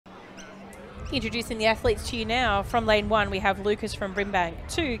Introducing the athletes to you now. From lane 1, we have Lucas from Brimbank.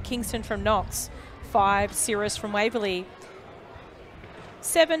 2, Kingston from Knox. 5, Cirrus from Waverley.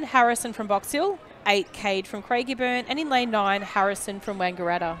 7, Harrison from Box Hill. 8, Cade from Craigieburn. And in lane 9, Harrison from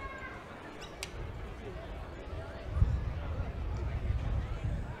Wangaratta.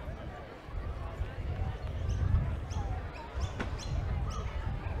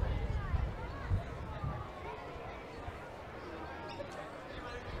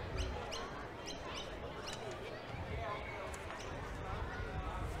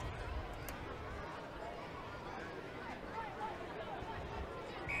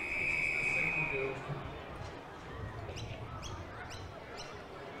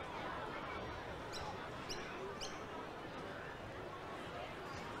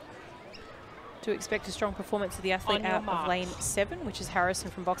 To expect a strong performance of the athlete out of lane 7, which is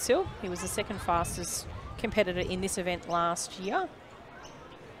Harrison from Box Hill. He was the second fastest competitor in this event last year.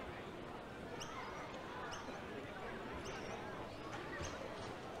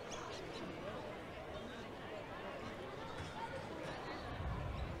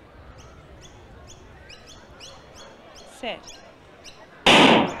 Set.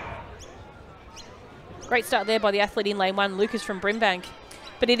 Great start there by the athlete in lane 1, Lucas from Brimbank.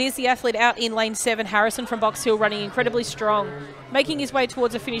 But it is the athlete out in lane 7, Harrison from Box Hill, running incredibly strong. Making his way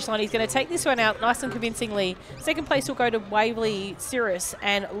towards the finish line. He's going to take this one out nice and convincingly. Second place will go to Waverley Cirrus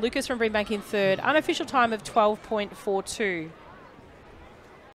and Lucas from Brimbank in third. Unofficial time of 12.42.